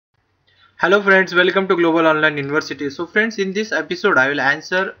Hello friends, welcome to Global Online University. So friends, in this episode I will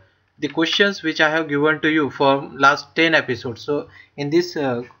answer the questions which I have given to you for last 10 episodes. So in this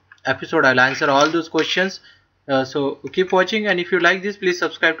episode I will answer all those questions. So keep watching, and if you like this, please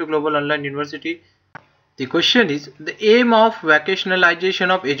subscribe to Global Online University. The question is, the aim of vocationalization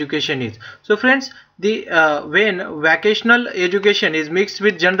of education is. So friends, the when vocational education is mixed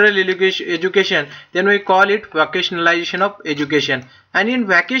with general education, then we call it vocationalization of education. And in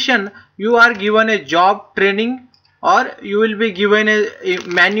vacation you are given a job training, or you will be given a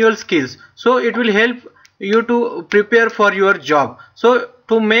manual skills, so it will help you to prepare for your job. So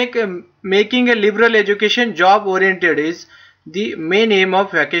to making a liberal education job oriented is the main aim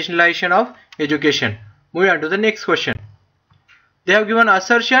of vocationalization of education. Moving on to the next question. They have given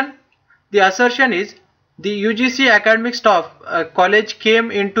assertion. The assertion is, the UGC academic staff college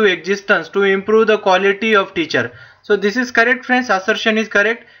came into existence to improve the quality of teacher. So this is correct friends, assertion is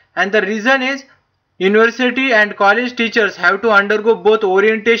correct, and the reason is university and college teachers have to undergo both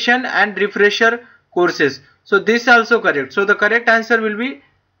orientation and refresher courses. So this is also correct. So the correct answer will be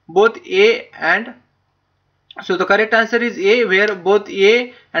both A and so the correct answer is A, where both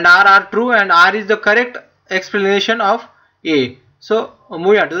A and R are true, and R is the correct explanation of A. So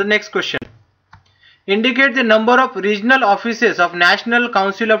moving on to the next question. Indicate the number of regional offices of National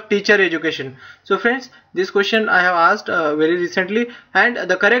Council of Teacher Education. So friends, this question I have asked very recently, and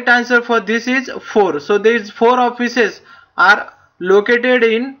the correct answer for this is 4. So these 4 offices are located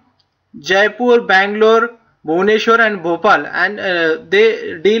in Jaipur, Bangalore, Bhubaneswar and Bhopal, and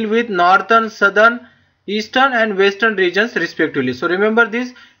they deal with northern, southern, eastern and western regions respectively. So remember,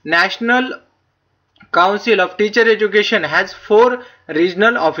 this National Council of Teacher Education has 4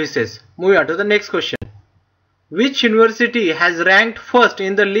 regional offices. Moving on to the next question. Which university has ranked first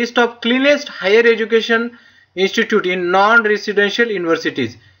in the list of cleanest higher education institute in non-residential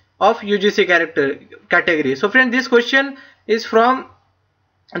universities of UGC category? So friend, this question is from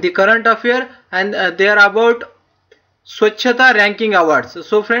the current affair, and they are about Swachhata ranking awards.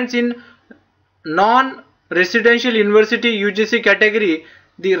 So friends, in non-residential university UGC category,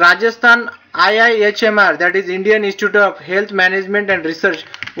 the Rajasthan IIHMR, that is Indian Institute of Health Management and Research,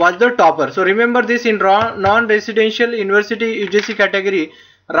 was the topper. So remember this, in non-residential university UGC category,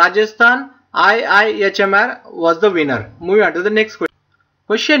 Rajasthan IIHMR was the winner. Moving on to the next question.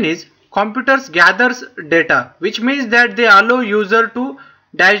 Question is, computers gathers data, which means that they allow user to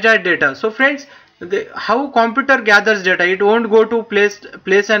dash that data. So friends, how computer gathers data, it won't go to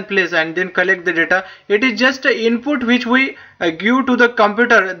place and then collect the data. It is just an input which we give to the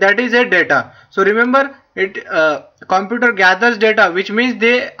computer, that is a data. So remember, it computer gathers data, which means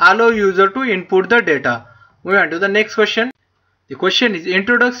they allow user to input the data. Moving on to the next question. The question is,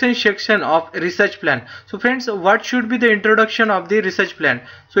 introduction section of research plan. So friends, what should be the introduction of the research plan?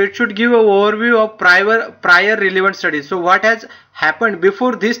 So it should give an overview of prior relevant studies. So what has happened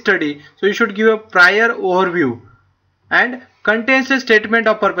before this study? So you should give a prior overview, and contains a statement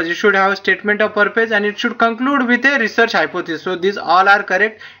of purpose. You should have a statement of purpose, and it should conclude with a research hypothesis. So these all are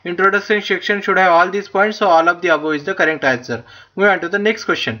correct. Introduction section should have all these points. So all of the above is the correct answer. Moving on to the next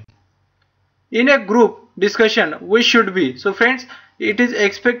question. In a group discussion, we should be. So friends, it is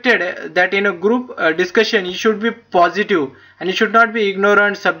expected that in a group discussion you should be positive, and you should not be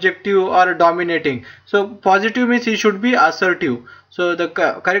ignorant, subjective or dominating. So positive means you should be assertive. So the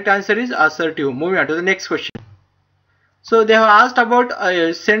correct answer is assertive. Moving on to the next question. So they have asked about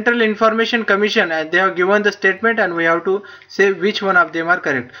Central Information Commission, and they have given the statement, and we have to say which one of them are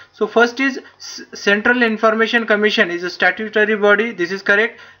correct. So first is, Central Information Commission is a statutory body. This is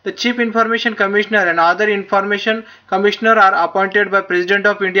correct. The Chief Information Commissioner and other Information Commissioner are appointed by President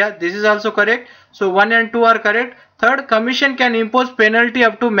of India. This is also correct. So 1 and 2 are correct. Third, Commission can impose penalty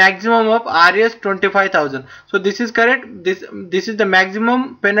up to maximum of Rs 25,000. So this is correct. This is the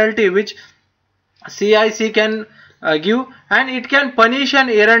maximum penalty which CIC can give, and it can punish an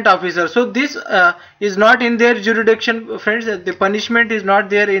errant officer. So this is not in their jurisdiction friends. The punishment is not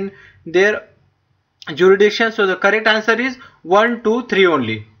there in their jurisdiction. So the correct answer is 1, 2, 3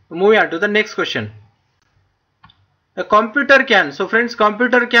 only. Moving on to the next question. A computer can, so friends,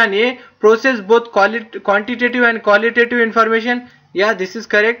 computer can A, process both quantitative and qualitative information. Yeah, this is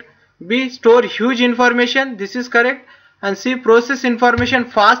correct. B, store huge information. This is correct. And C, process information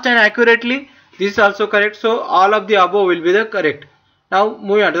fast and accurately. This is also correct. So all of the above will be the correct. Now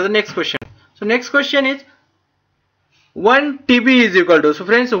moving on to the next question. So next question is, 1 TB is equal to, so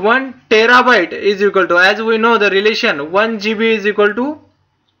friends, 1 terabyte is equal to, as we know the relation, 1 GB is equal to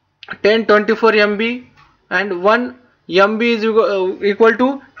 1024 MB, and 1 MB is equal to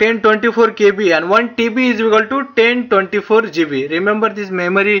 1024 KB and 1 TB is equal to 1024 GB. Remember this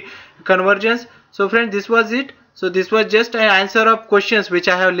memory convergence. So friends, this was it. So this was just an answer of questions which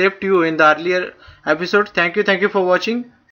I have left you in the earlier episode. Thank you for watching.